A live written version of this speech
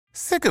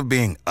Sick of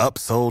being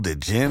upsold at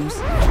gyms?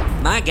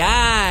 My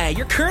guy,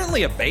 you're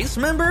currently a base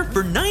member?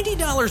 For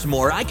 $90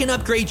 more, I can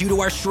upgrade you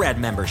to our Shred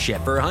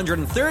membership. For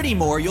 $130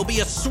 more, you'll be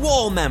a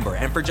Swole member.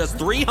 And for just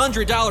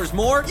 $300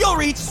 more, you'll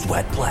reach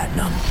Sweat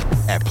Platinum.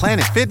 At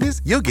Planet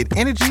Fitness, you'll get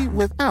energy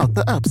without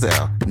the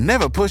upsell.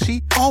 Never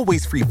pushy,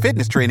 always free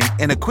fitness training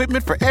and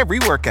equipment for every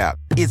workout.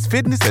 It's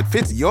fitness that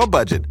fits your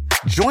budget.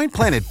 Join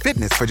Planet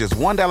Fitness for just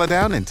 $1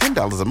 down and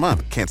 $10 a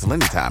month. Cancel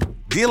anytime.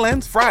 Deal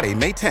ends Friday,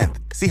 May 10th.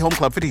 See Home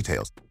Club for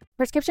details.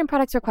 Prescription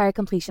products require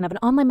completion of an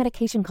online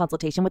medication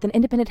consultation with an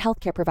independent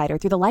healthcare provider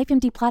through the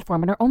LifeMD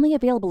platform and are only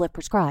available if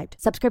prescribed.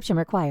 Subscription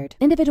required.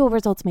 Individual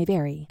results may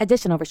vary.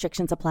 Additional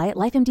restrictions apply at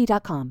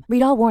lifemd.com.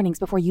 Read all warnings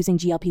before using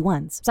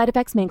GLP-1s. Side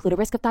effects may include a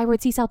risk of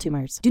thyroid C-cell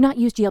tumors. Do not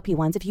use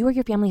GLP-1s if you or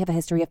your family have a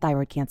history of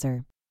thyroid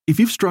cancer. If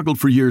you've struggled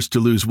for years to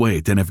lose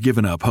weight and have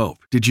given up hope,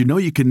 did you know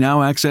you can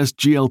now access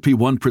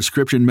GLP-1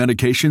 prescription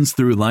medications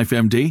through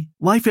LifeMD?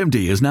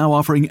 LifeMD is now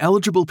offering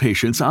eligible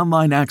patients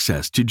online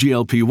access to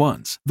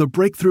GLP-1s, the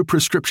breakthrough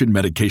prescription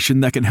medication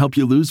that can help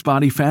you lose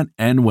body fat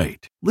and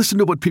weight. Listen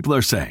to what people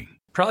are saying.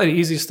 Probably the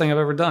easiest thing I've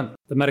ever done.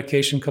 The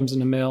medication comes in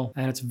the mail,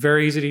 and it's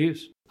very easy to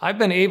use. I've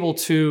been able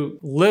to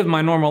live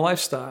my normal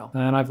lifestyle,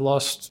 and I've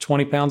lost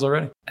 20 pounds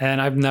already,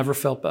 and I've never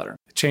felt better.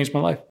 It changed my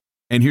life.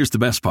 And here's the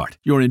best part.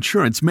 Your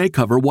insurance may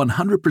cover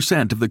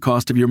 100% of the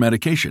cost of your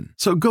medication.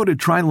 So go to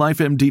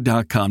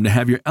TryLifeMD.com to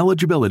have your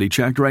eligibility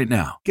checked right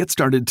now. Get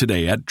started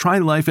today at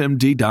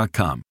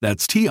TryLifeMD.com.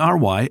 That's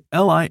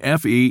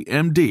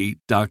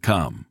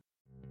TryLifeMD.com.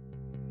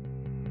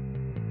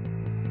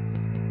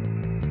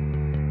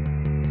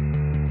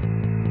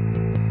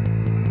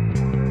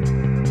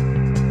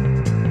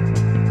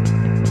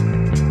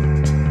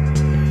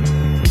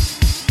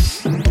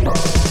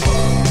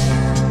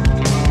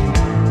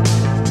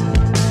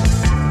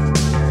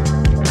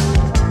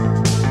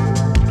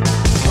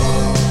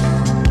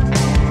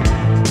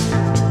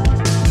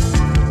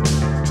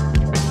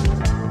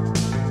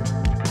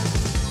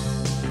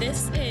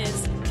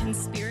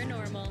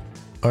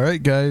 All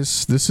right,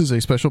 guys, this is a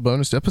special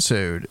bonus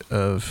episode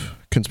of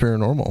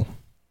Conspiranormal.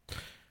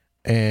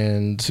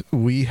 And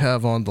we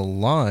have on the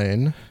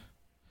line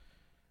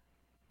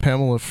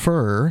Pamela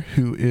Furr,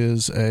 who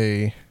is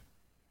a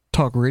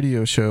talk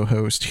radio show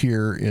host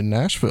here in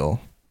Nashville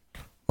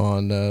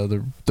on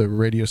the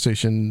radio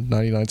station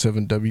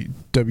 99.7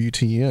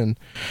 WTN.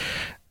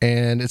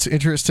 And it's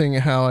interesting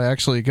how I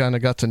actually kind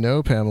of got to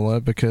know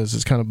Pamela because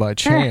it's kind of by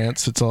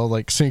chance. It's all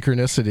like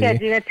synchronicity. Yeah,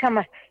 you're going to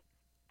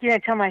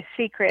tell my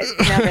secret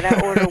now that I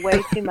order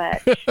way too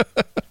much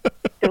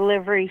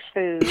delivery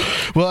food.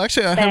 Well,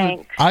 actually,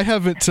 I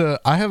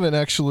haven't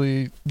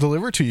actually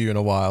delivered to you in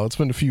a while. It's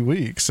been a few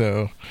weeks,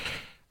 so.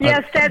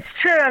 Yes, that's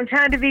true. I'm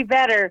trying to be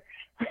better.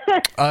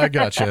 I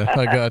gotcha.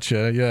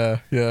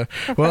 Yeah.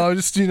 Well, I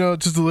just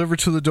delivered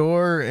to the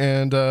door,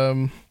 and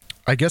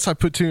I guess I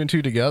put two and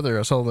two together.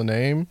 I saw the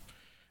name.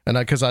 And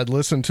because I'd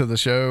listened to the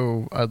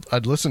show,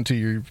 I'd listened to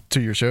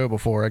your show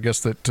before. I guess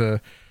that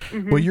well,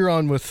 you're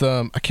on with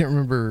I can't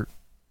remember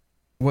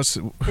who's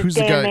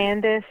the guy?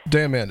 Mandis.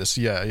 Dan Mandis.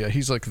 Yeah.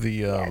 He's like the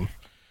yes.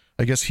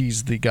 I guess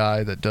he's the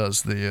guy that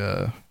does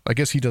the I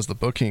guess he does the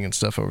booking and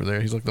stuff over there.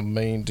 He's like the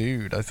main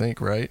dude, I think,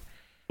 right?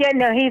 Yeah,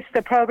 no, he's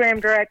the program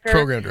director.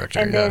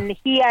 And then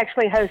he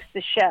actually hosts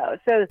the show.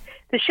 So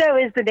the show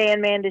is the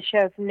Dan Mandis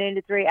Show from noon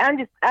to 3.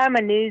 I'm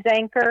a news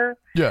anchor.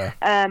 Yeah.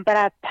 But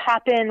I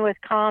pop in with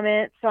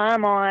comments, so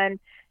I'm on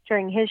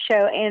during his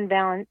show and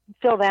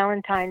Phil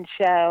Valentine's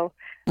show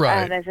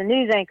as a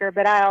news anchor.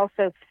 But I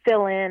also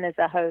fill in as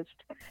a host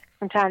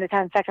from time to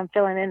time. In fact, I'm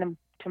filling in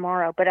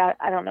tomorrow, but I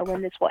don't know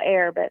when this will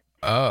air. But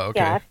okay.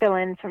 Yeah, I fill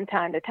in from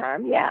time to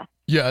time. Yeah.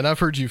 Yeah, and I've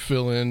heard you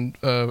fill in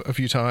a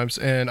few times,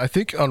 and I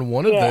think on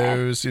one of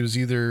those, it was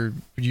either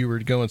you were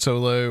going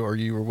solo or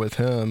you were with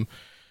him.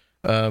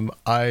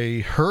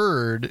 I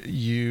heard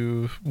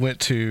you went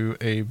to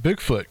a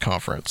Bigfoot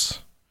conference.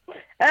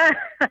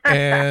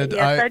 And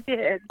yes, I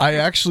did. I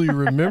actually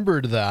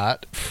remembered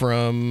that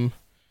from,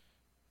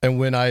 and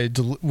when I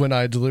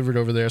delivered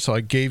over there, so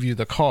I gave you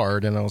the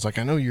card, and I was like,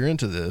 I know you're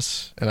into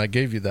this, and I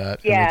gave you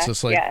that. Yeah, and it's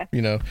just like,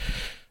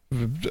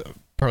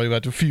 probably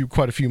about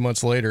quite a few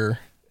months later.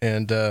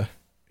 And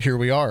here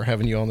we are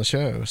having you on the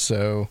show.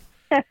 So,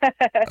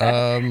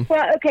 well,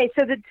 okay.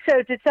 So to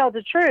tell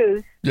the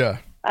truth, yeah.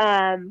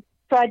 So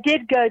I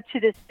did go to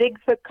this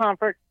Bigfoot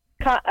conference.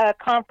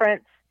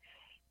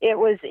 It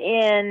was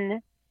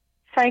in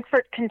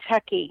Frankfort,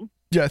 Kentucky.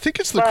 Yeah, I think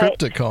it's the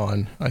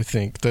Crypticon. I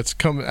think that's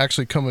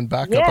coming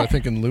back up. I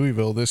think in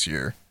Louisville this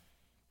year.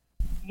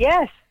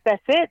 Yes,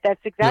 that's it.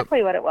 That's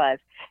exactly what it was.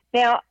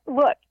 Now,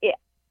 look,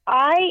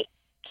 I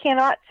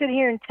cannot sit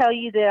here and tell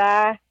you that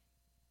I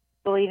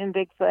believe in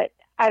Bigfoot.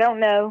 I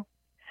don't know.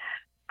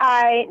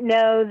 I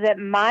know that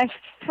my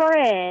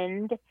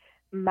friend,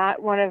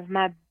 one of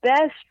my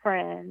best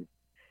friends,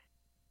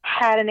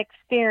 had an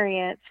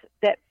experience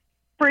that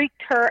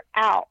freaked her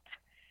out.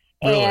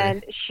 Really?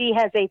 And she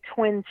has a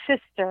twin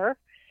sister.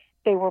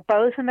 They were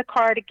both in the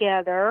car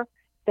together.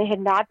 They had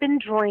not been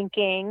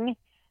drinking.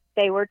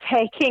 They were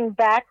taking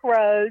back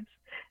roads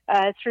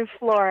through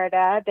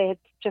Florida. They had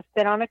just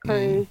been on a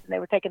cruise, and they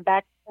were taking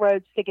back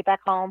roads to get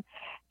back home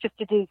just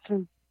to do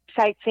some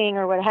sightseeing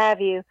or what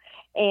have you.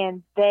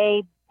 And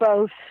they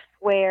both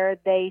swear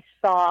they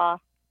saw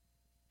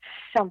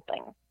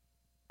something.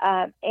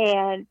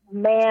 And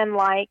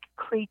man-like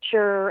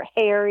creature,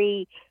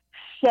 hairy,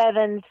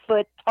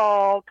 7-foot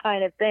tall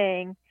kind of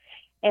thing.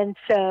 And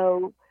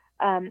so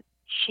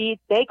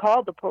they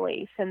called the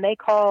police, and they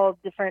called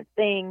different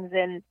things,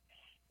 and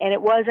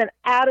it wasn't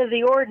out of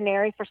the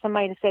ordinary for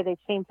somebody to say they'd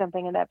seen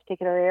something in that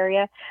particular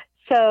area.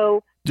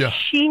 So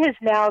she has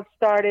now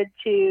started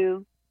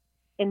to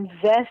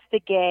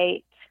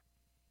investigate,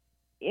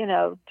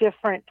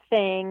 different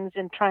things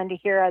and trying to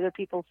hear other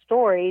people's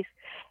stories.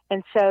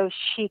 And so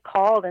she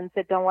called and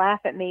said, "Don't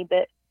laugh at me,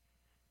 but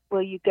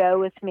will you go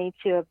with me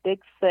to a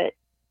Bigfoot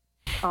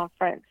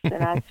conference?"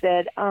 And I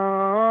said,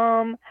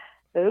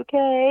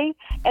 okay.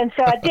 And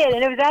so I did,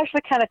 and it was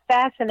actually kind of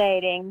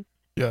fascinating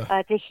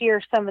to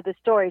hear some of the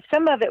stories.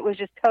 Some of it was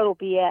just total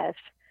BS,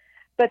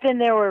 but then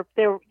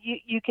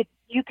you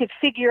could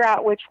figure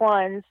out which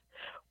ones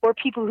were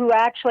people who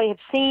actually have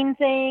seen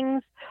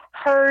things,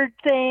 heard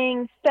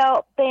things,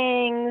 felt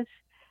things.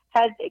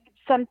 Had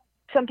some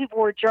people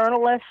were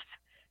journalists,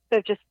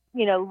 so just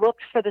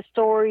looked for the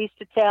stories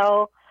to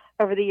tell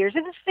over the years.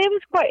 It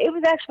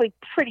was actually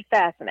pretty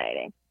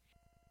fascinating.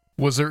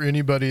 Was there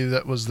anybody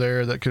that was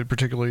there that could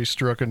particularly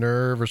struck a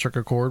nerve or struck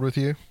a chord with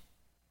you?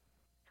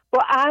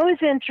 Well, I was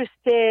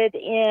interested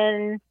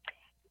in,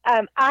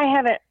 I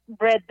haven't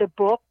read the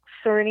books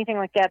or anything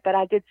like that, but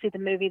I did see the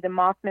movie, The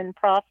Mothman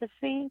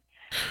Prophecy.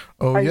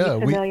 Oh, Are you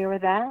familiar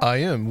with that? I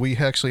am. We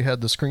actually had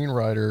the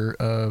screenwriter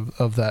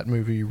of that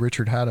movie,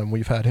 Richard Hatem.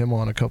 We've had him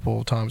on a couple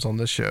of times on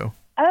this show.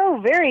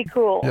 Oh, very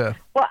cool. Yeah.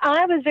 Well,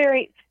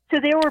 so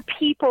there were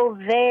people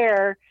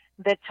there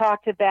that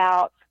talked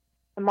about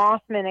the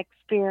Mothman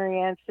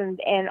experience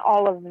and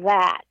all of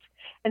that.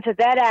 And so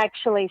that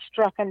actually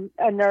struck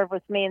a nerve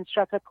with me and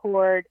struck a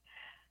chord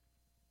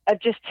of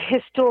just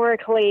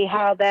historically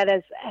how that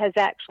has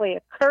actually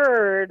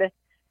occurred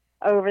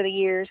over the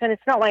years. And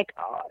it's not like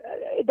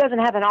it doesn't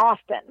happen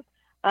often,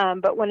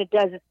 but when it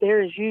does,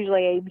 there is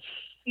usually a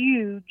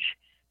huge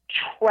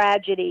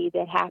tragedy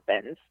that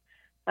happens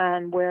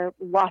where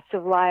lots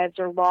of lives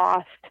are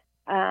lost,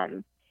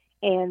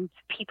 and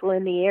people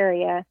in the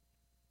area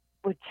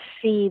would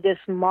see this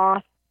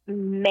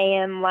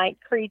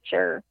Mothman-like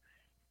creature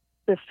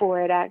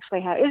before it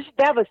actually happened.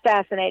 That was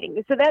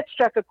fascinating. So that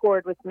struck a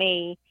chord with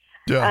me.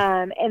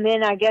 Yeah. And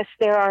then I guess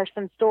there are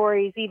some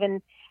stories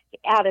even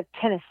out of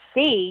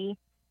Tennessee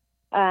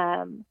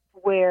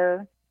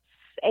where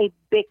a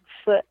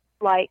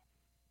Bigfoot-like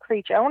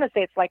creature, I want to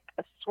say it's like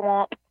a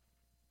swamp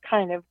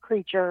kind of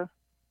creature.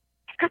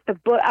 I got the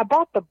book. I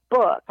bought the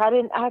book.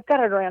 I've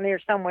got it around here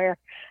somewhere.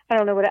 I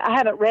don't know I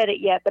haven't read it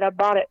yet, but I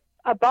bought it.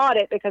 I bought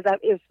it because it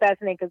was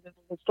fascinating because it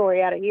was a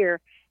story out of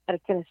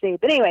Tennessee.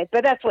 But anyway,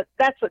 that's what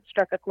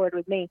struck a chord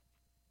with me.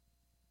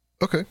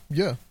 Okay,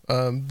 yeah.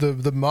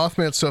 The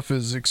Mothman stuff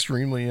is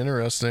extremely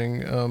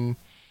interesting.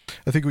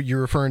 I think what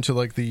you're referring to,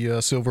 like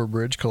the Silver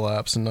Bridge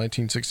collapse in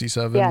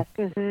 1967, yes,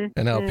 mm-hmm,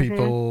 and how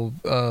people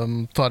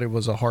thought it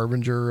was a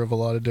harbinger of a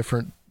lot of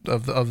different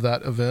of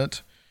that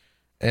event.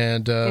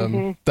 And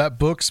that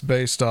book's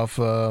based off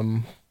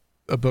a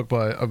book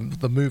by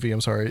the movie.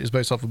 I'm sorry, is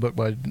based off a book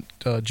by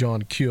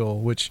John Keel,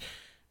 which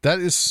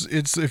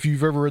if you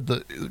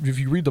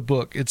read the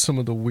book, it's some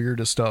of the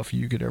weirdest stuff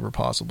you could ever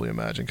possibly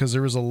imagine, because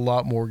there was a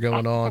lot more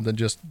going on than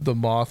just the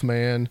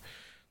Mothman.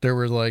 There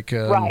were like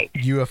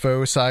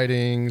UFO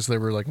sightings. There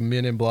were like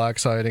Men in Black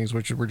sightings,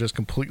 which were just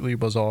completely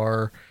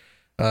bizarre.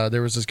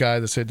 There was this guy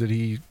that said that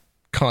he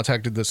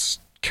contacted this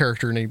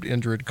character named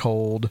Indrid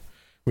Cold,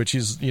 which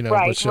is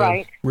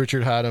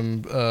Richard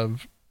Hatem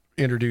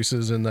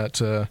introduces in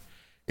that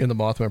in the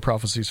Mothman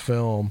Prophecies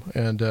film.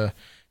 And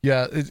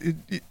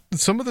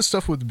some of the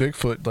stuff with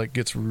Bigfoot like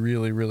gets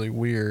really, really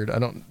weird. I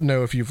don't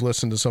know if you've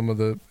listened to some of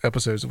the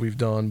episodes that we've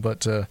done,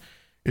 but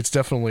it's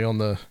definitely on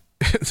the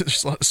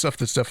there's a lot of stuff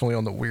that's definitely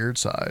on the weird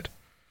side.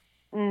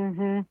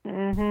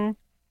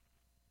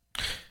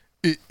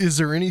 Is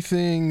there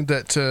anything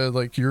that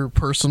like your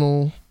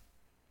personal,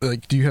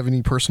 like, do you have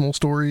any personal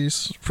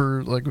stories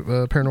for like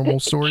paranormal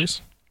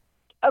stories?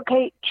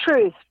 Okay,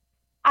 truth,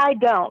 I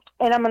don't,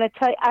 and I'm going to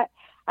tell you,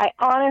 I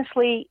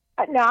honestly,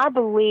 now I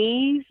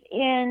believe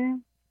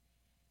in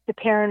the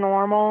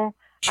paranormal.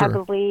 Sure.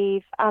 I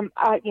believe,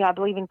 I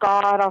believe in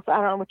God. Also, I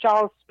don't know what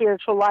y'all's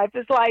spiritual life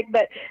is like,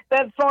 but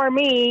for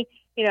me,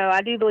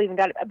 I do believe in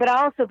God. But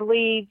I also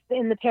believe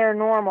in the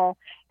paranormal,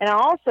 and I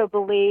also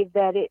believe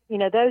that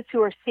those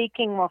who are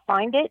seeking will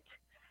find it.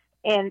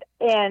 And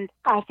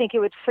I think it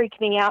would freak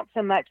me out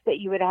so much that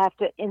you would have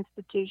to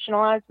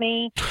institutionalize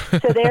me.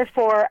 So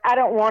therefore, I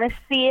don't want to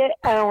see it.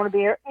 I don't want to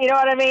be, you know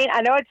what I mean?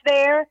 I know it's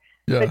there,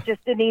 but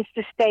just it needs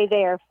to stay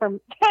there.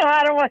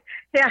 I don't want,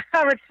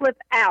 I would flip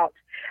out.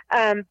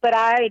 But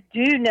I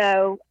do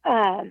know,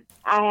 I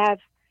have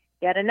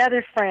yet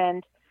another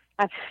friend.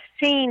 I've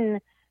seen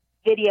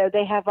video.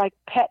 They have like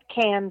pet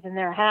cams in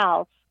their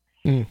house,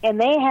 and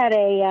they had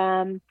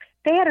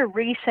a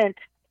recent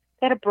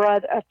had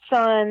a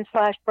son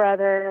 /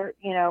 brother,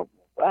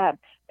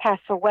 pass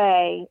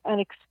away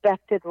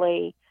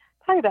unexpectedly,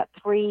 probably about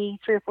 3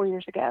 or 4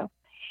 years ago.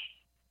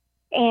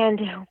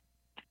 And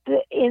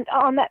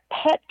on that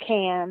pet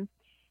cam,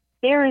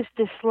 there is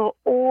this little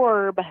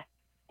orb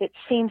that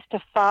seems to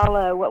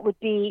follow what would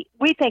be,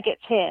 we think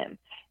it's him,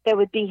 that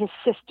would be his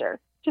sister,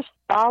 just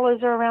follows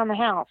her around the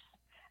house.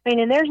 I mean,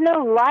 and there's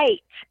no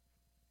light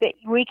that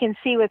we can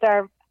see with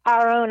our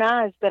own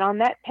eyes, but on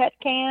that pet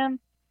cam,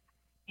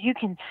 you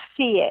can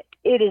see it.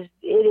 It is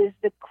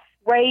the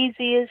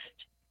craziest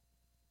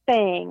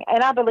thing.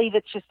 And I believe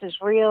it's just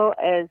as real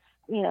as,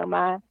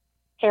 my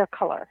hair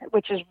color,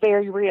 which is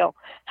very real.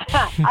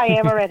 I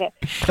am a redhead.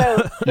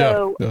 So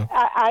Yeah.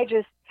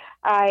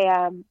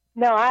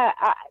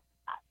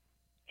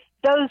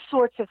 Those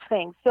sorts of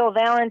things. Phil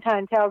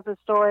Valentine tells the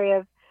story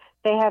of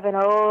they have an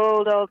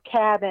old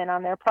cabin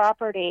on their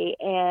property,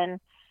 and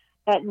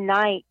at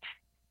night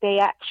they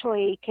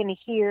actually can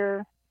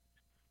hear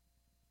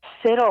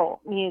fiddle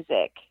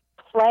music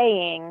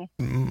playing,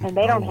 and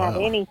they don't have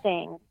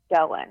anything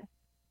going.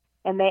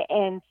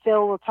 And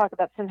Phil will talk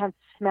about sometimes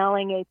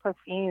smelling a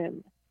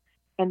perfume,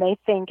 and they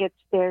think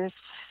there's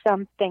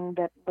something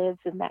that lives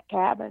in that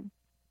cabin.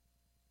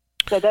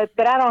 But I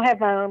don't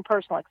have my own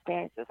personal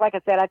experiences. Like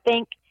I said, I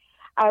think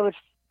I would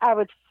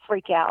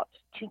freak out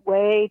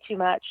way too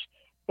much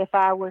if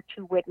I were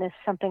to witness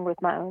something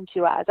with my own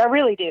 2 eyes. I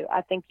really do.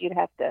 I think you'd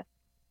have to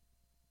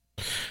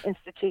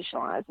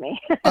institutionalize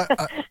me.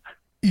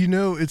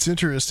 It's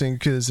interesting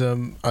because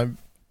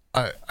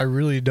I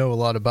really know a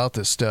lot about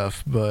this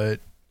stuff, but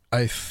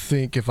I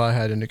think if I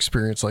had an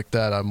experience like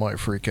that, I might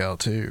freak out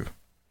too.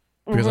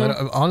 Because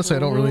honestly, I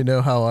don't really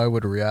know how I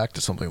would react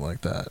to something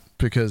like that.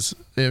 Because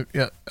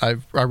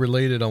I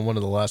related on one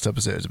of the last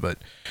episodes, but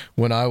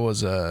when I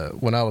was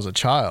a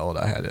child,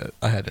 I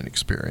had an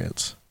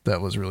experience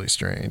that was really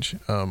strange.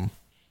 I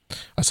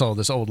saw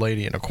this old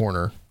lady in a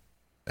corner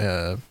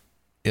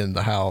in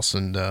the house,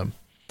 and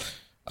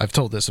I've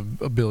told this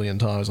a billion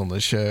times on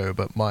this show,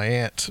 but my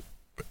aunt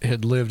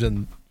had lived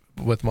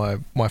with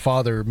my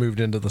father, moved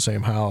into the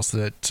same house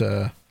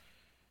that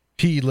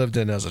he lived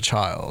in as a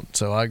child.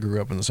 So I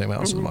grew up in the same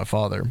house as my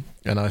father,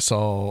 and I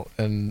saw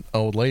an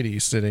old lady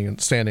standing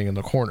in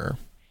the corner.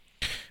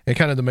 And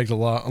kind of to make the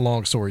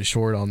long story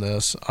short on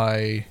this,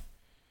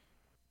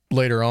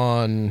 later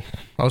on,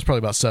 I was probably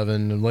about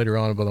 7, and later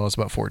on, when I was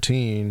about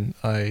 14,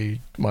 my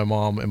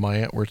mom and my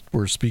aunt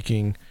were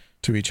speaking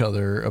to each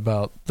other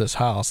about this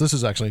house. This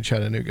is actually in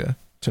Chattanooga,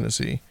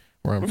 Tennessee,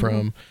 where I'm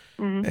from.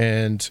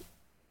 And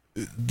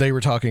they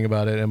were talking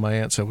about it, and my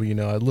aunt said,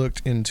 well, I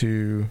looked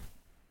into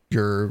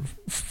your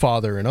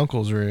father and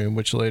uncle's room,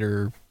 which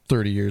later,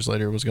 30 years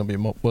later, was going to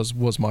be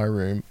was my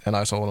room, and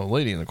I saw an old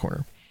lady in the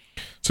corner.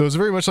 So it's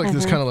very much like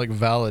this kind of like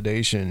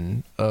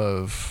validation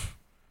of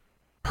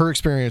her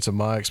experience and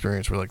my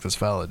experience, were like this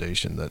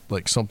validation that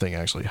like something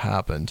actually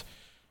happened.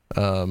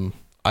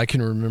 I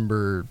can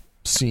remember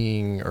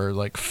seeing or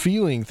like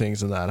feeling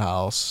things in that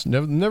house.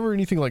 Never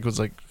anything like was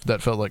like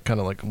that felt like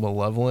kind of like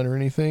malevolent or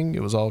anything.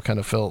 It all kind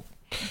of felt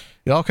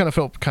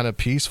kind of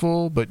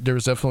peaceful, but there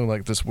was definitely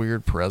like this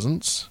weird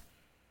presence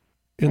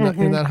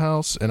in that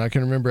house. And I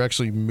can remember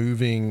actually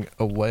moving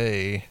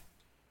away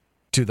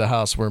to the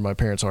house where my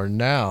parents are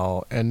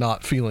now and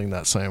not feeling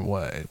that same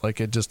way.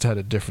 Like it just had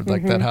a different,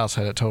 like that house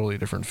had a totally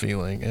different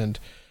feeling. And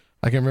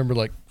I can remember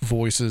like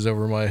voices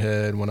over my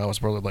head when I was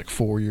probably like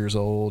 4 years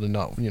old and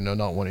not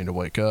wanting to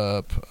wake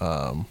up.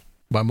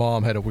 My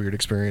mom had a weird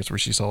experience where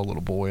she saw a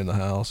little boy in the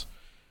house,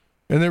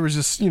 and there was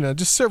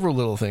just several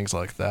little things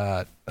like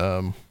that,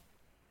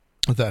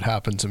 that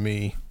happened to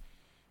me.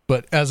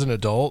 But as an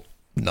adult,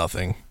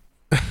 nothing.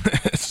 I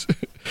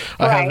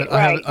haven't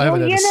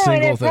had a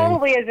single thing.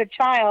 Probably as a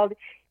child,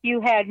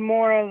 you had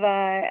more of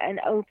an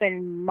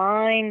open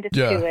mind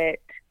to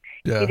it.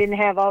 Yeah. You didn't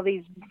have all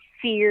these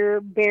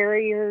fear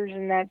barriers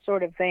and that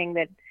sort of thing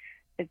that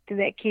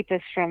keep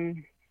us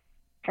from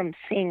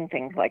seeing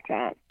things like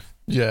that.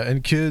 Yeah,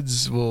 and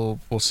kids will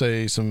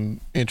say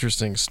some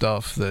interesting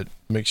stuff that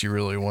makes you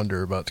really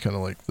wonder about kind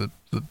of like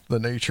the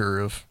nature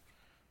of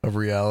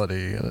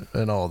reality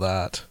and all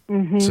that.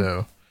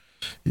 So,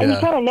 yeah. And you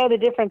kind of know the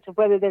difference of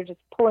whether they're just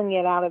pulling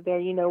it out of there,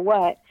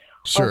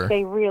 Sure. or if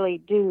they really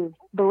do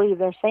believe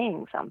they're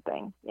saying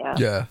something.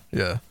 Yeah.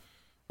 Yeah.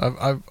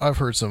 I've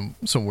heard some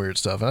weird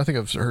stuff, and I think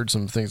I've heard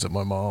some things that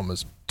my mom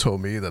has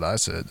told me that I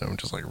said, and I'm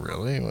just like,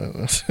 really?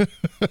 What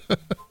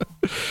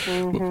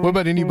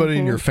about anybody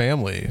in your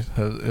family?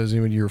 Has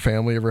anyone in your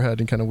family ever had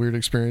any kind of weird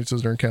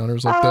experiences or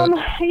encounters like that?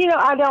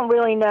 I don't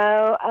really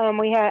know. I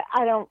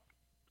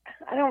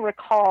don't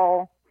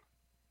recall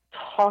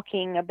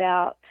talking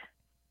about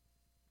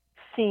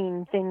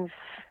seeing things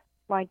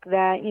like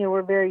that.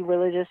 We're very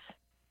religious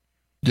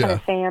kind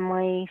of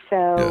family,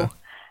 so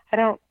I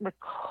don't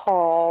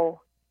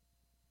recall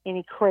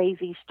any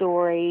crazy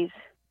stories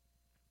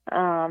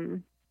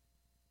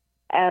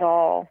at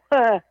all.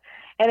 And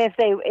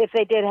if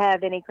they did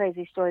have any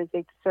crazy stories,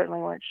 they certainly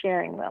weren't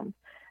sharing them.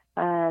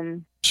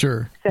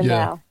 Sure. So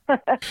yeah. no.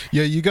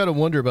 Yeah, you got to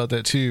wonder about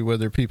that too,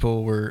 whether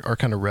people are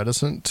kind of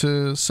reticent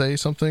to say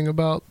something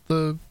about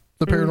the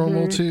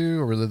paranormal too,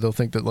 or whether they'll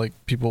think that like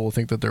people will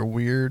think that they're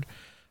weird.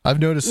 I've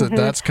noticed that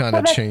that's kind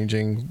of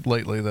changing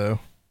lately though.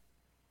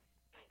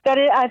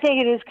 I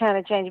think it is kind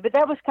of changing, but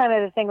that was kind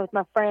of the thing with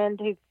my friend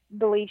who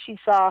believes she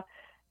saw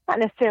not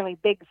necessarily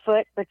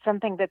Bigfoot, but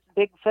something that's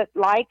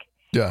Bigfoot-like.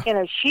 Yeah. You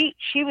know,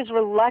 she was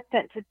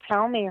reluctant to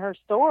tell me her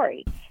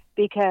story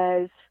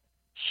because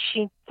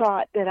she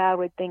thought that I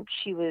would think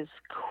she was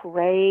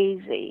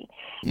crazy.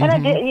 And I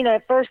did, you know,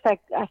 at first I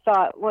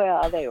thought,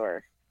 well,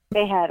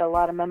 they had a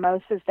lot of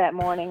mimosas that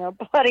morning or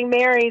Bloody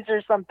Marys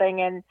or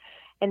something, and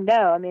no,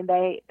 I mean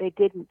they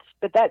didn't.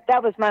 But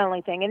that was my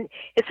only thing. And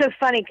it's so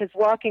funny because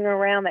walking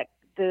around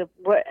the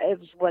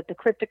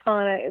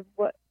Crypticon,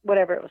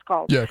 whatever it was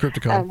called. Yeah,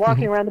 Crypticon.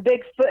 Walking around the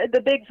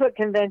Bigfoot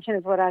convention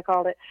is what I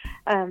called it.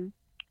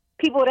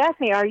 People would ask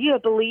me, "Are you a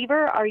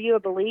believer? Are you a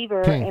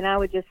believer?" And I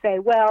would just say,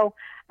 "Well,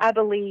 I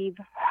believe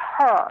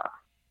her."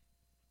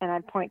 And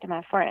I'd point to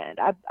my friend.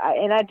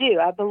 I do.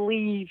 I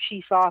believe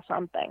she saw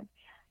something.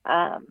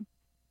 I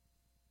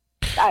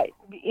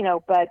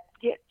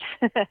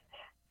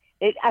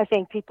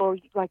think people,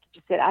 like you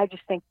just said, I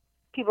just think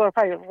people are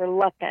probably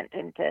reluctant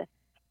into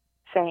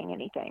saying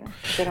anything.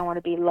 They don't want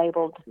to be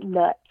labeled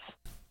nuts.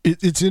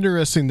 It's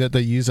interesting that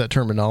they use that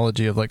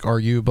terminology of like, "Are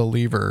you a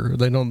believer?"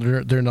 They're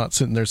not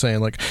sitting there saying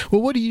like,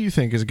 "Well, what do you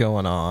think is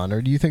going on?"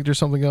 or "Do you think there's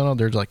something going on?"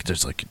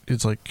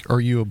 It's like, "Are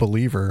you a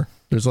believer?"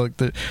 There's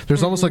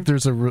almost like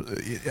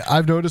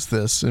I've noticed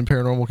this in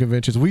paranormal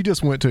conventions. We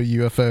just went to a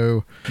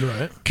UFO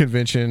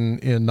convention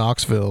in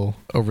Knoxville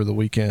over the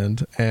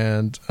weekend,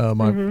 and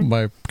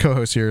my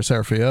co-host here,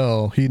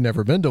 Sarafiel, he'd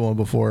never been to one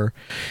before,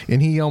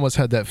 and he almost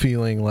had that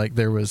feeling like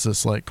there was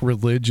this like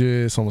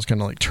religious, almost kind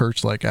of like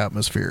church-like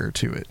atmosphere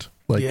to it.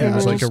 Like it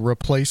was like a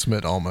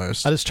replacement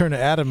almost. I just turned to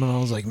Adam and I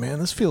was like, "Man,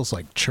 this feels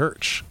like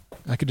church."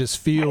 I could just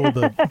feel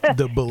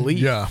the belief.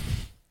 Yeah.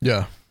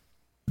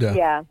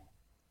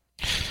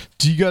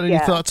 Do you got any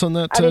thoughts on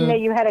that? I didn't know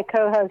you had a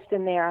co-host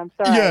in there. I'm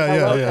sorry.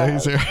 Yeah,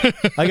 he's there.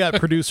 I got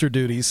producer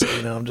duties, so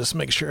I'm just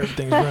making sure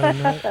everything's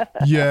running right.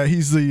 Yeah,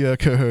 he's the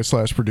co-host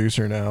 /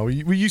 producer now.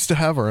 We used to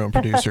have our own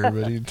producer,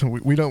 but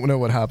we don't know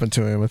what happened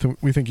to him.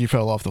 We think he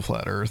fell off the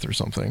flat Earth or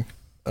something.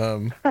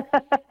 But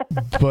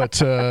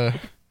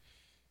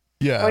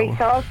yeah, or he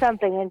saw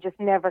something and just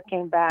never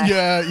came back.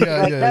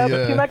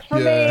 Nope, too much for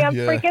me. I'm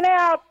freaking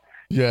out.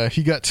 Yeah,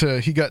 he got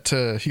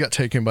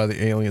taken by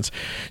the aliens.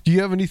 Do you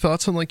have any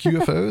thoughts on like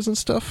UFOs and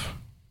stuff?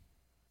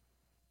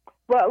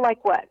 Well,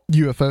 like what?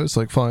 UFOs,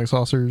 like flying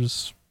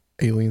saucers,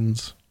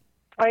 aliens.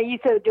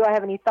 So do I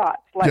have any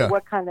thoughts? Like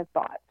what kind of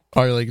thoughts?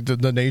 Are like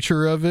the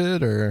nature of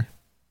it, or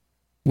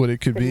what it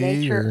could be? The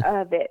nature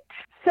of it.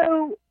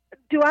 So,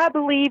 do I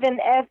believe in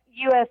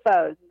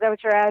UFOs? Is that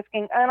what you're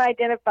asking?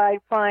 Unidentified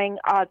flying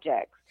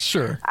objects.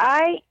 Sure.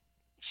 I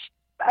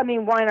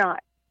mean, why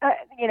not?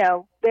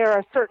 There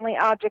are certainly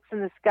objects in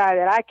the sky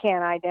that I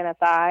can't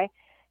identify,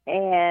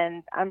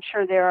 and I'm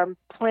sure there are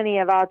plenty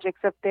of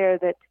objects up there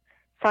that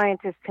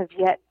scientists have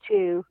yet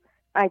to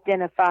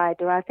identify.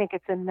 Do I think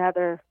it's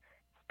another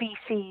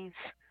species,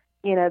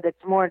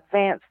 that's more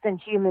advanced than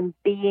human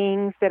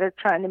beings that are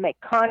trying to make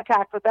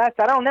contact with us?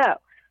 I don't know.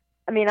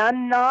 I mean,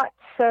 I'm not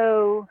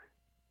so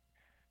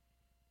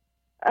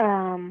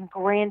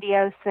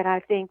grandiose that I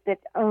think that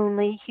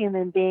only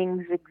human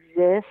beings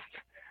exist.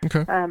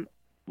 Okay.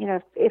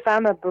 If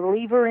I'm a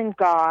believer in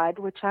God,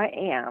 which I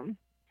am,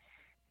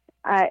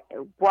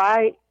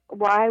 why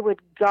would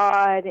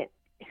God,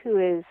 who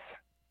is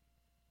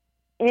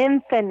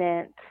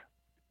infinite,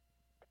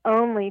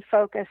 only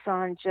focus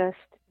on just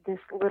this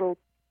little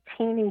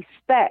teeny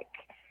speck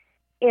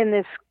in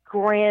this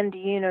grand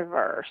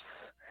universe?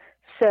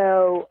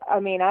 So, I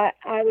mean, I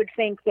would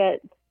think that,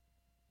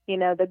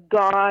 the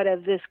God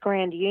of this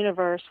grand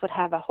universe would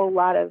have a whole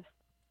lot of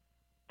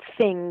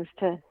things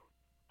to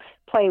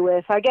play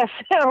with, I guess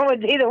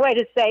would be the way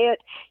to say it,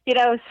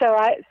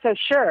 so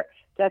sure.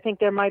 Do I think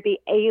there might be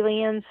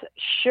aliens?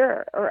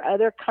 Sure. Or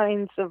other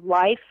kinds of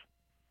life?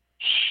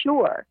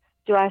 Sure.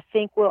 Do I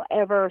think we'll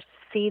ever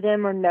see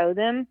them or know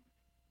them?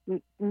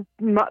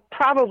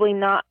 Probably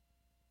not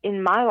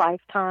in my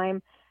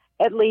lifetime,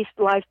 at least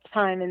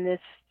lifetime in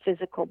this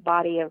physical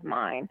body of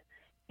mine.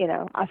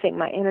 I think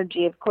my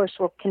energy, of course,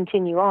 will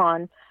continue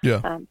on.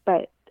 Yeah.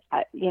 But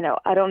I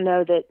don't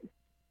know that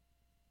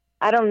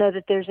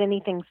there's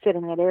anything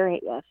sitting at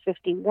Area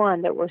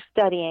 51 that we're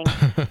studying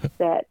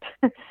that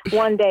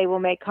one day will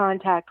make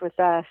contact with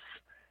us.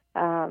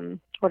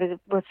 What is it?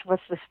 What's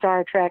the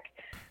Star Trek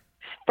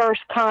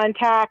First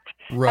Contact?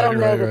 Right, I don't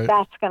know that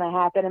that's going to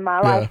happen in my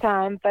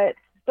lifetime, but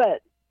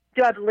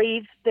do I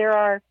believe there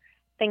are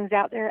things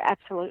out there?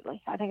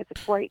 Absolutely. I think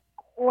it's a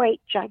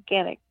great,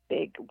 gigantic,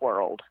 big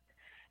world,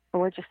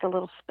 and we're just a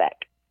little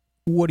speck.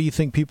 What do you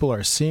think people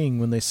are seeing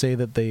when they say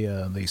that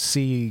they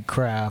see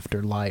craft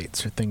or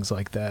lights or things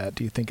like that?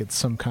 Do you think it's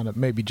some kind of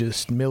maybe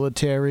just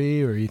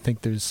military, or you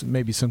think there's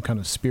maybe some kind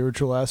of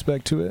spiritual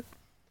aspect to it?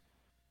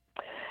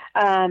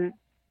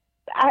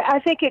 I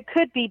think it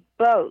could be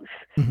both.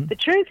 Mhm. The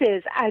truth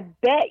is, I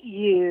bet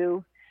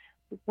you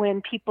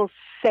when people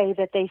say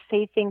that they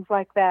see things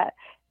like that,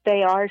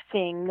 they are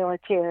seeing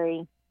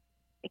military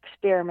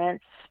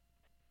experiments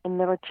and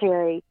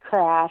military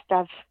craft.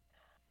 I've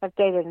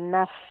dated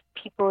enough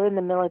people in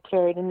the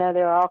military to know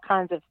there are all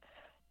kinds of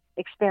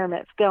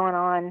experiments going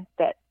on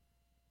that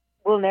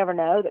we'll never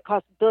know, that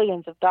cost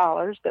billions of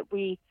dollars, that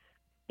we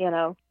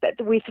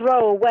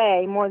throw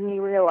away more than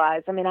you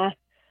realize. I mean,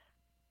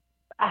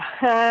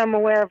 I'm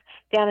aware of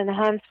down in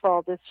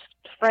Huntsville, this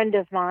friend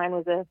of mine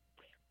was a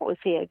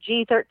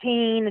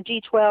G-13, a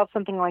G-12,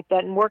 something like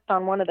that, and worked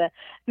on one of the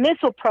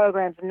missile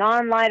programs,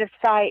 non-line of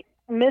sight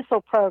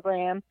missile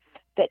program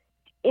that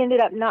ended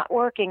up not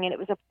working, and it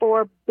was a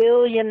 $4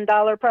 billion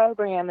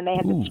program, and they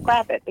had to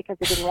scrap it because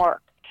it didn't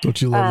work.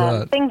 Don't you love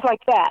that? Things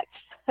like that.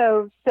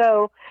 So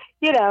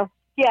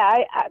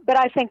but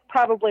I think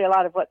probably a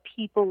lot of what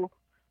people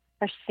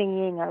are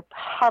seeing are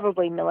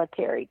probably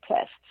military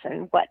tests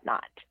and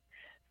whatnot.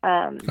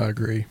 I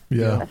agree.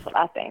 Yeah. That's what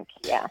I think.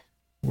 Yeah.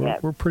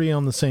 We're pretty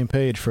on the same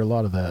page for a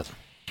lot of that.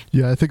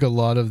 Yeah, I think a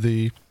lot of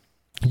the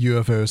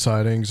UFO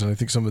sightings, and I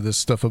think some of this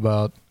stuff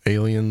about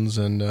aliens,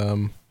 and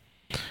I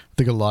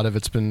think a lot of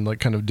it's been like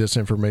kind of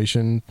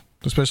disinformation,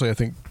 especially I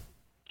think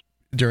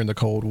during the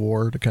Cold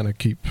War, to kind of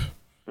keep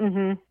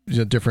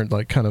different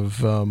like kind of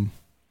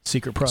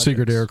secret projects,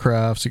 secret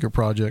aircraft, secret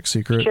projects,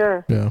 secret.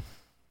 Sure. Yeah.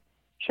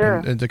 Sure.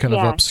 And to kind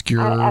of obscure.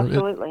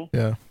 Absolutely.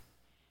 Yeah.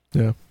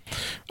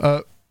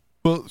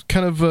 Well,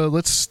 kind of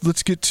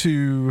let's get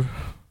to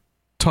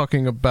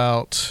talking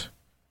about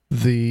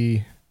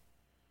the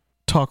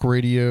talk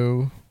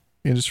radio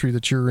industry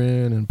that you're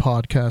in, and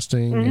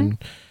podcasting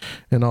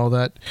and all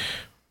that.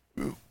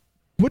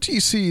 What do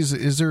you see?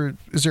 Is there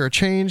a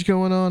change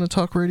going on in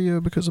talk radio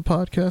because of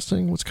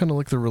podcasting? What's kind of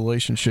like the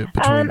relationship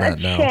between that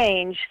now? A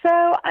change.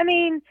 So, I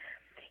mean,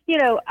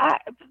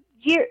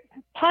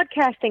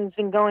 podcasting's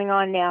been going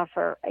on now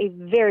for a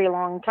very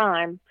long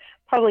time,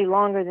 probably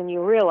longer than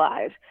you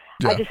realize.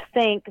 Yeah. I just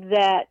think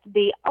that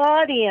the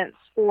audience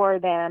for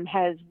them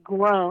has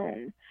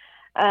grown.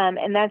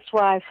 And that's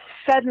why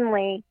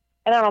suddenly,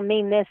 and I don't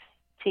mean this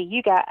to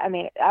you guys, I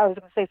mean, I was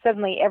going to say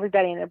suddenly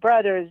everybody and their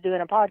brother is doing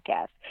a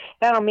podcast.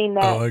 And I don't mean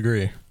that I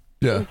agree.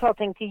 Yeah.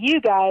 insulting to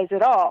you guys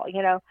at all,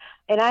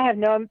 and I have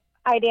no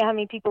idea how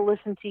many people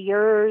listen to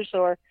yours,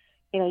 or,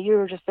 you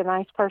were just a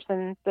nice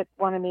person that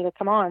wanted me to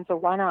come on, so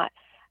why not?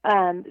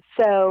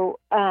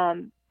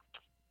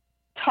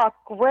 Talk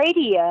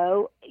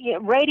radio,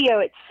 radio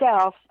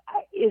itself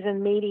is a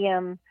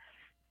medium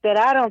that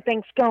I don't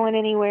think's going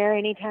anywhere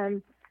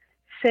anytime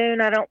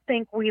soon. I don't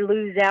think we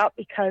lose out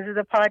because of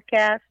the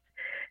podcast.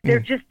 There are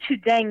just too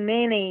dang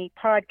many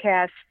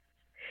podcasts.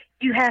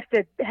 You have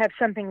to have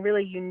something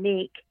really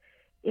unique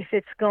if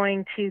it's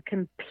going to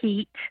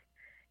compete,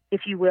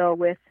 if you will,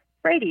 with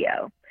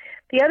radio.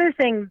 The other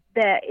thing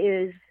that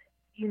is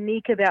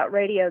unique about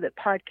radio that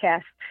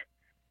podcasts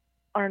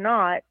are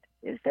not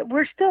is that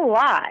we're still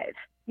live.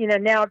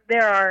 Now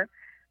there are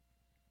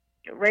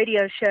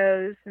radio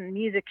shows and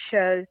music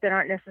shows that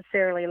aren't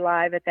necessarily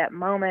live at that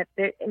moment,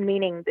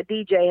 meaning the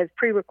DJ has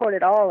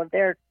pre-recorded all of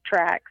their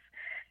tracks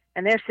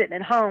and they're sitting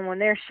at home when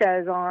their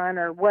show's on,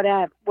 or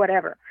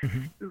whatever.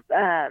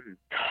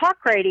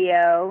 Talk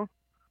radio,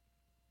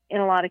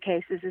 in a lot of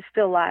cases, is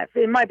still live.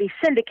 It might be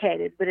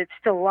syndicated, but it's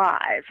still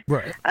live.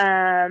 Right.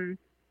 And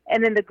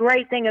then the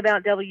great thing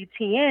about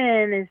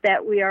WTN is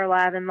that we are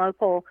live and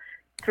local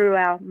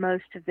throughout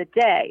most of the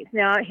day.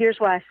 Now, here's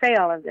why I say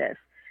all of this.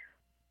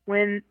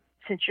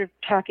 Since you're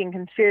talking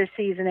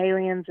conspiracies and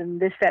aliens and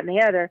this, that, and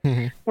the other,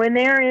 when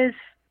there is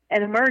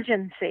an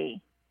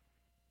emergency,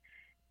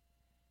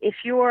 if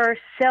your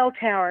cell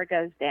tower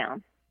goes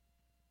down,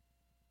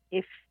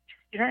 if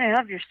you don't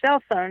have your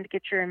cell phone to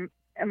get your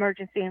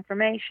emergency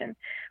information,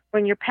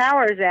 when your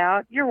power's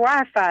out, your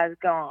Wi-Fi is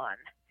gone,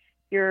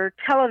 your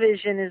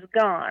television is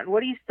gone.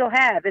 What do you still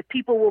have? If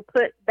people will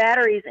put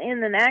batteries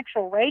in an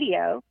actual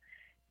radio,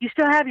 you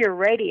still have your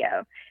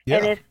radio. Yeah.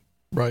 And if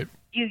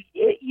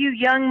you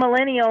young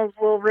millennials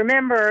will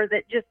remember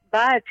that, just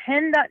buy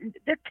they're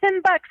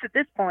 $10 at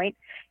this point.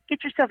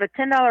 Get yourself a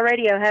 $10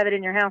 radio, have it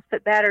in your house,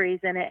 put batteries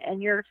in it,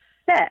 and you're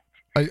set.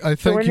 I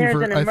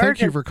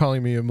thank you for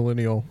calling me a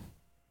millennial.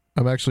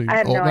 I'm actually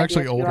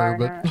older,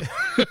 but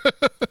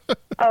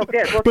oh,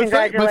 good. Well,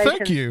 congratulations. But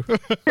thank you.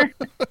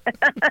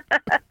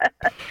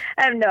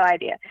 I have no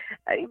idea.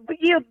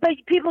 But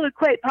people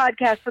equate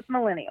podcasts with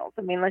millennials.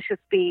 I mean, let's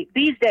just be.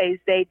 These days,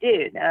 they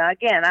do. Now,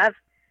 again, I've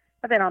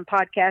been on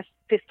podcasts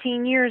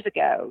 15 years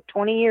ago,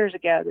 20 years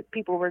ago, that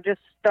people were just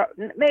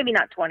maybe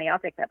not 20. I'll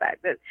take that back.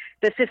 But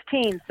the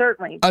 15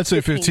 certainly. I'd say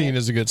 15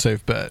 is a good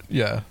safe bet.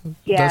 Yeah.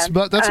 Yeah. That's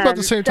about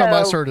the same time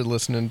I started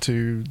listening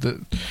to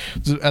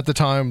at the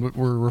time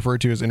were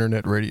referred to as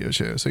internet radio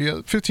shows. So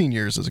yeah, 15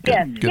 years is a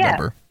good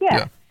number.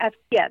 Yeah.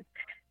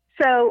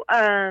 So,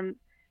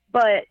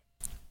 but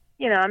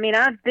I mean,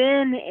 I've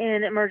been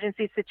in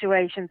emergency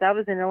situations. I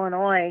was in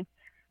Illinois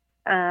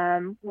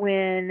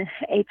when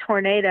a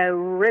tornado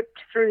ripped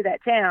through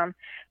that town,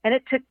 and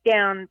it took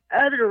down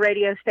other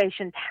radio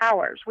station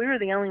towers. We were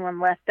the only one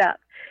left up.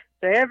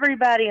 So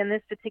everybody in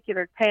this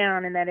particular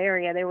town in that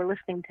area, they were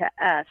listening to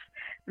us.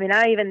 I mean,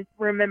 I even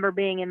remember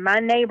being in my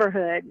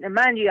neighborhood. And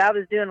mind you, I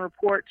was doing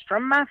reports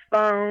from my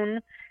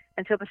phone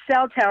until the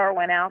cell tower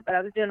went out, but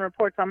I was doing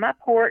reports on my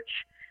porch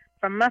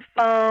from my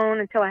phone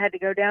until I had to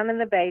go down in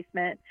the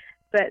basement.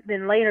 But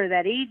then later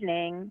that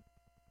evening,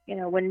 you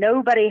know, when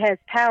nobody has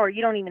power,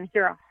 you don't even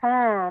hear a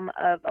hum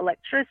of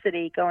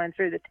electricity going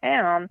through the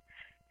town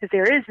because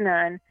there is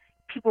none.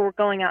 People were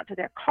going out to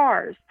their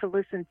cars to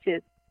listen to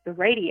the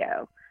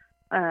radio.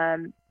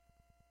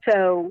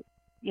 So,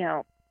 you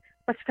know,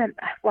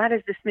 why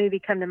does this movie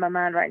come to my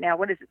mind right now?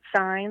 What is it?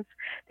 Signs?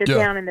 They're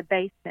down in the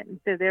basement, and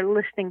so they're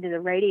listening to the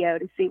radio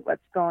to see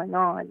what's going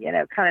on, you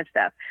know, kind of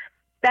stuff.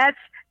 That's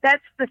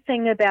the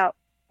thing about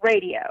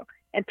radio,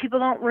 and people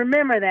don't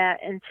remember that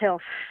until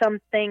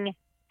something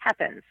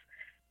happens.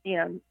 You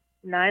know,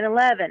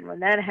 9/11, when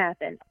that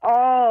happened,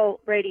 all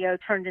radio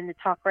turned into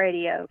talk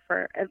radio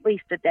for at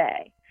least a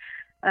day.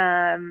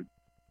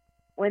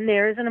 When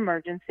there is an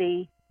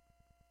emergency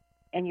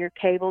and your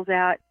cable's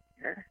out,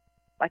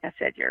 like I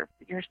said,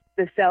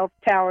 the cell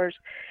towers,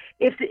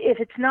 if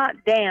it's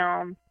not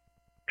down,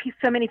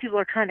 so many people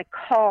are trying to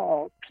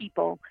call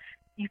people,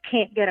 you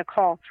can't get a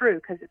call through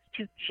because it's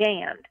too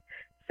jammed.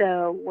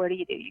 So what do?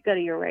 You go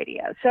to your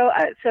radio. So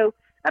I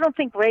don't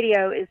think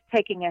radio is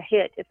taking a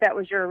hit, if that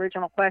was your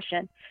original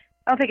question.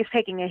 I don't think it's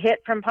taking a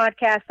hit from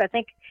podcasts. I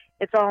think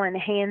it's all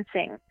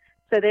enhancing.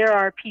 So there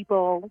are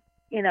people,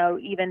 you know,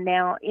 even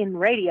now in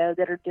radio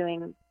that are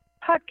doing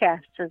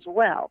podcasts as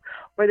well,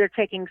 where they're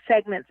taking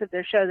segments of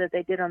their show that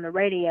they did on the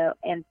radio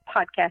and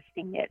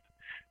podcasting it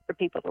for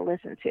people to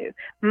listen to.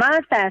 My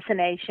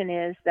fascination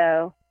is,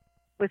 though,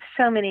 with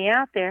so many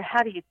out there,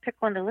 how do you pick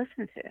one to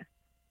listen to?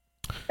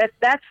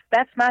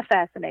 That's my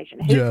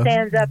fascination. Who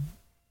stands up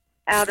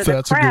out of the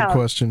crowd? That's a good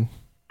question.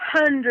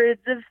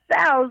 Hundreds of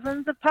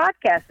thousands of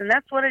podcasts, and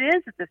that's what it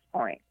is at this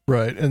point.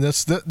 Right, and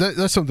that's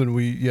something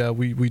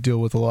we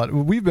deal with a lot.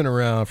 We've been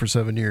around for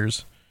 7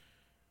 years.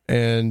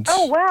 And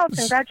oh wow!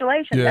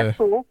 Congratulations, that's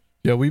cool.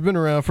 Yeah, we've been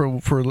around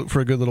for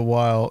a good little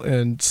while,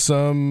 and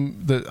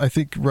I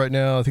think right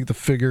now, I think the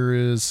figure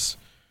was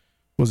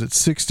it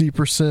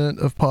 60%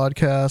 of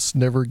podcasts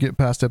never get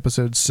past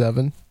episode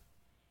 7.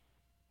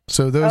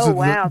 So those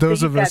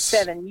so of us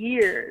 7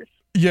 years.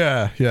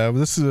 Yeah.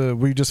 This is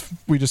we just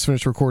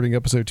finished recording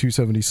episode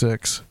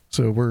 276,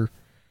 so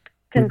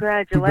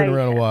congratulations. We've been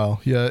around a while.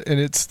 Yeah,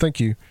 and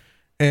thank you,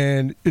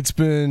 and it's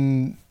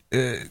been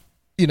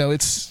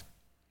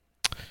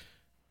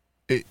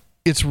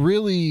it's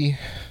really,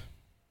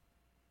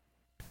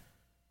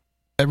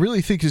 I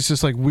really think it's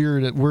just like we're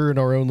in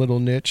our own little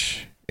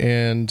niche,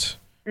 and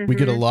we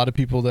get a lot of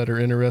people that are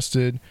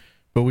interested,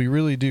 but we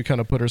really do kind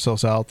of put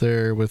ourselves out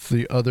there with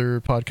the other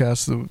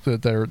podcasts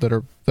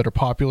that are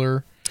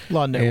popular. A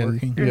lot of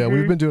networking. And,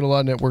 we've been doing a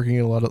lot of networking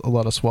and a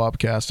lot of swap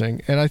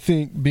casting, and I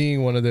think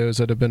being one of those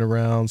that have been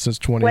around since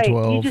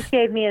 2012. Wait, you just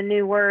gave me a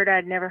new word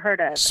I'd never heard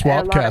of.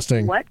 Swap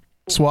casting. What?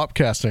 Swap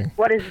casting.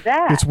 What is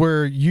that? It's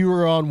where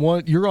you're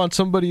on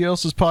somebody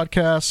else's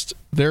podcast,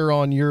 they're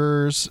on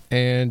yours,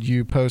 and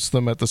you post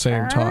them at the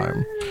same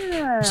time.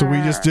 So we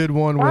just did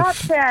one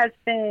with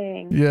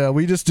casting. Yeah,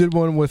 we just did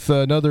one with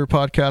another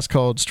podcast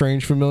called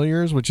Strange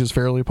Familiars, which is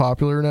fairly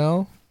popular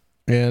now.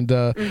 And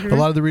a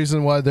lot of the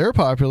reason why they're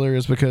popular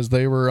is because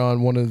they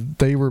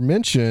were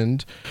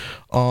mentioned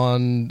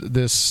on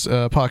this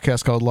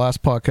podcast called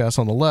Last Podcast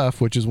on the Left,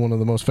 which is one of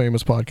the most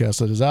famous podcasts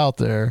that is out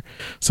there.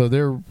 So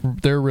they're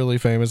really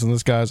famous, and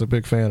this guy's a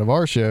big fan of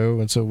our show,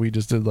 and so we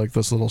just did like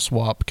this little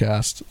swap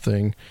cast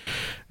thing,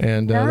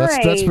 and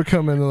that's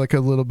becoming like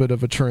a little bit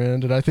of a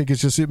trend. And I think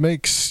it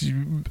makes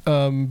you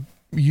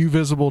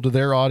visible to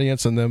their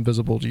audience and them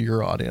visible to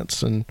your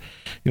audience, and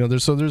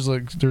there's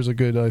a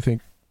good, I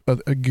think,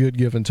 a good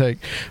give and take.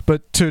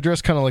 But to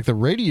address kind of like the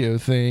radio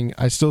thing,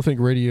 I still think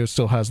radio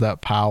still has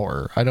that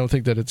power. I don't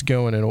think that it's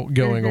going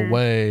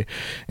away.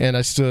 And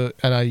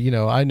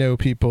I know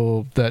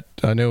people that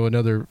I know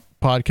another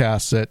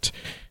podcast that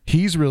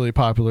he's really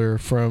popular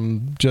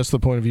from just the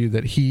point of view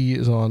that he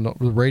is on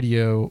the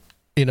radio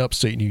in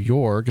upstate New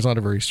York. It's not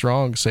a very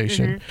strong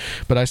station,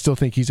 but I still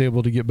think he's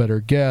able to get better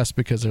guests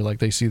because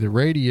they see the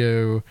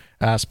radio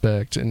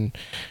aspect, and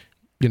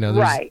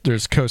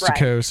there's Coast to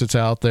Coast. It's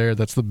out there.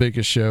 That's the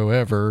biggest show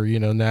ever.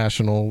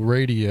 National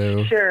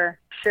radio. Sure.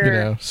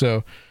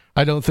 So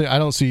I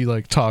don't see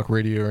like talk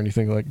radio or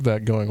anything like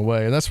that going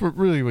away. And that's what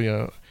really,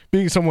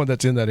 being someone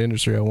that's in that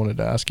industry, I wanted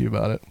to ask you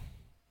about it.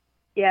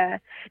 Yeah.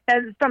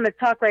 And from a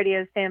talk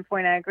radio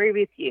standpoint, I agree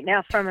with you.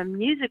 Now, from a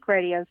music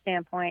radio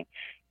standpoint,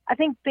 I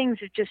think things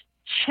have just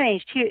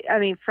changed. I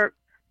mean,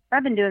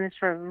 I've been doing this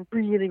for a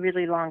really,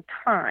 really long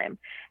time.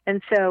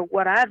 And so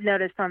what I've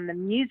noticed on the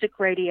music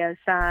radio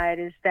side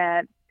is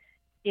that,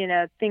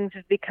 things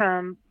have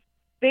become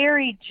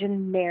very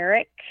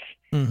generic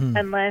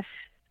unless,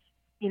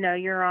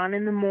 you're on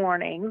in the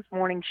mornings.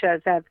 Morning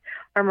shows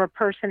are more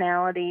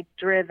personality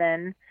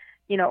driven.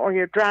 or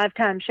your drive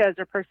time shows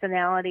are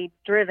personality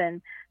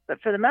driven.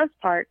 But for the most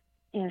part,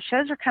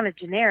 shows are kind of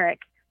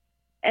generic.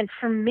 And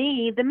for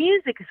me, the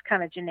music is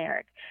kind of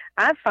generic.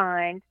 I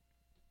find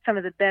some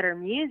of the better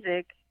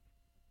music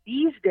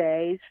these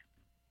days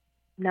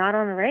not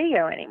on the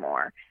radio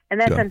anymore. And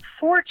that's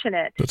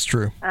unfortunate. That's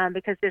true.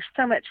 Because there's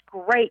so much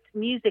great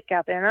music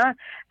out there. And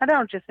I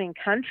don't just mean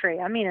country.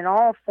 I mean in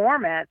all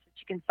formats that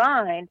you can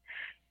find.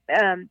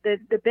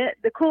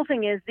 The cool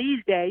thing is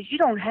these days you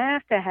don't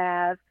have to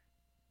have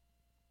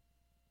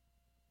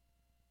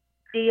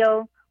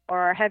deal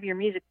or have your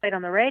music played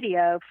on the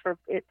radio for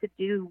it to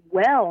do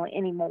well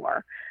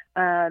anymore.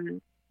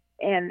 And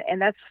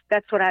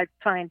that's what I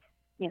find,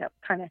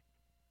 kind of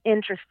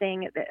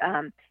interesting.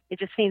 It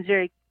just seems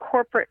very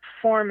corporate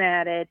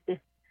formatted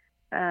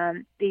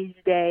these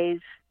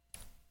days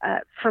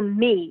for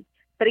me.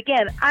 But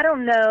again, I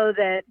don't know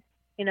that,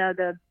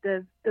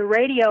 the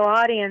radio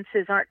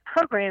audiences aren't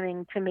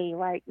programming to me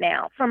right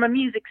now. From a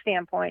music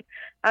standpoint,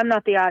 I'm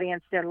not the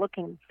audience they're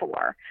looking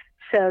for.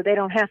 So they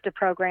don't have to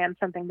program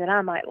something that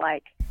I might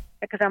like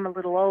because I'm a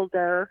little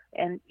older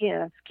and,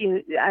 I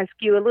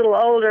skew a little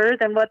older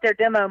than what their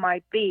demo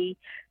might be.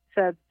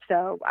 So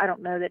I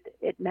don't know that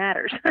it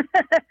matters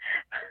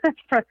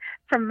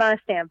from my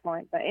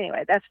standpoint. But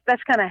anyway, that's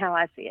kind of how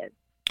I see it.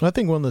 I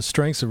think one of the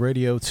strengths of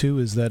radio, too,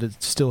 is that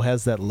it still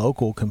has that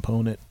local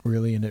component,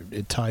 really, and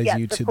it ties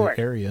you to the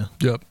area.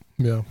 Yep.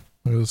 Yeah.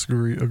 I just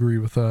agree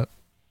with that.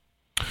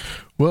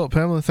 Well,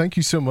 Pamela, thank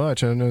you so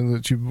much. I know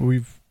that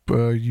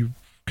you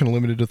kind of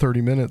limited to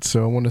 30 minutes,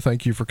 so I want to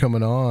thank you for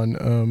coming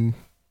on.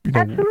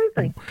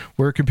 Absolutely.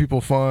 Where can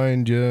people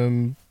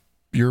find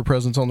your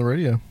presence on the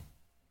radio?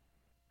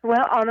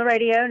 Well, on the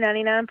radio,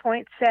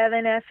 99.7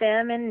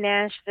 FM in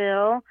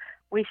Nashville.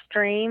 We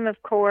stream,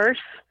 of course,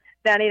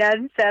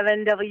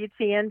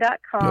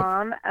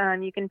 99.7WTN.com.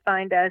 Yep. You can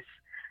find us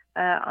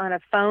on a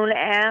phone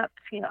app,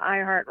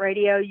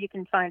 iHeartRadio. You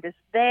can find us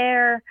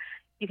there.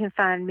 You can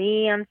find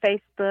me on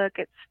Facebook.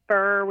 It's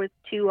Furr with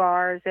 2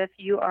 R's,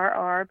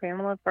 Furr,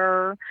 Pamela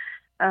Furr.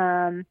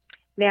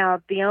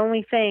 Now, the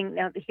only thing,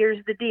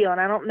 here's the deal,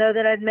 and I don't know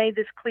that I've made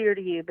this clear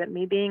to you, but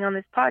me being on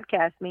this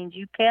podcast means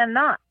you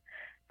cannot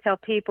tell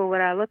people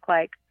what I look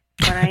like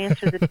when I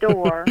answer the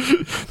door.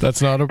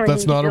 That's not a problem.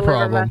 That's not a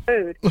problem.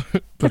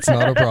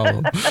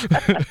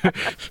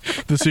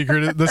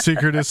 The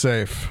secret is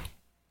safe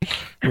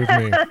with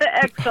me.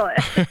 Excellent.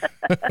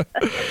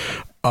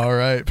 All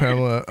right,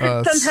 Pamela.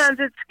 Sometimes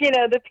it's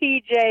the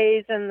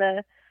PJs and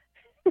the.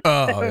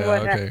 Oh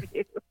yeah, okay.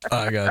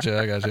 I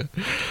gotcha.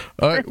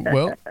 All right,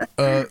 well,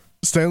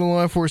 stay on the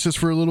line for us just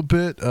for a little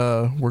bit.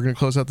 We're going to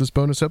close out this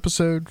bonus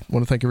episode. I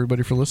want to thank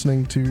everybody for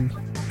listening to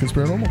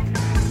Conspiranormal.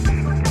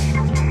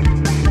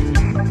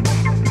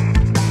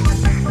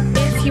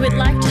 If you would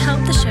like to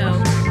help the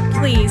show,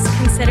 please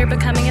consider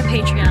becoming a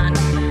Patreon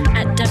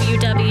at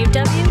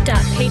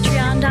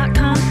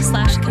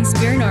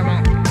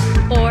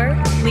www.patreon.com/conspiranormal or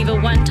leave a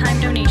one-time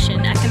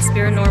donation at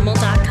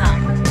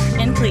conspiranormal.com.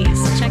 And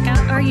please check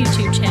out our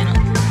YouTube channel,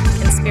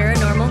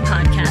 Conspiranormal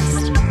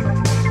Podcast.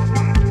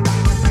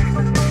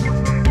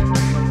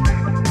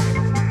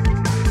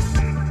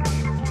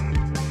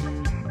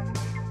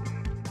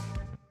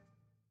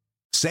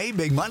 Save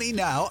big money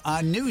now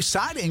on new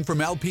siding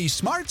from LP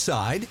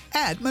SmartSide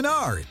at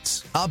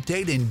Menards.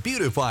 Update and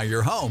beautify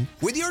your home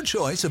with your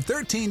choice of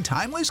 13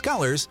 timeless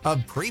colors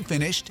of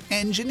pre-finished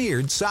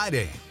engineered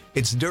siding.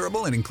 It's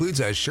durable and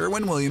includes a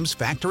Sherwin-Williams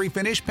factory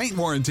finish paint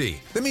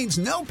warranty that means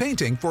no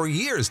painting for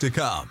years to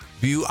come.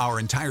 View our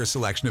entire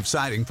selection of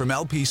siding from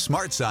LP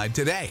SmartSide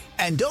today.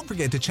 And don't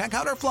forget to check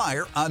out our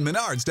flyer on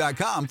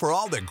Menards.com for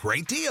all the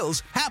great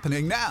deals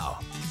happening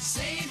now.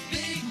 Save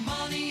big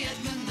money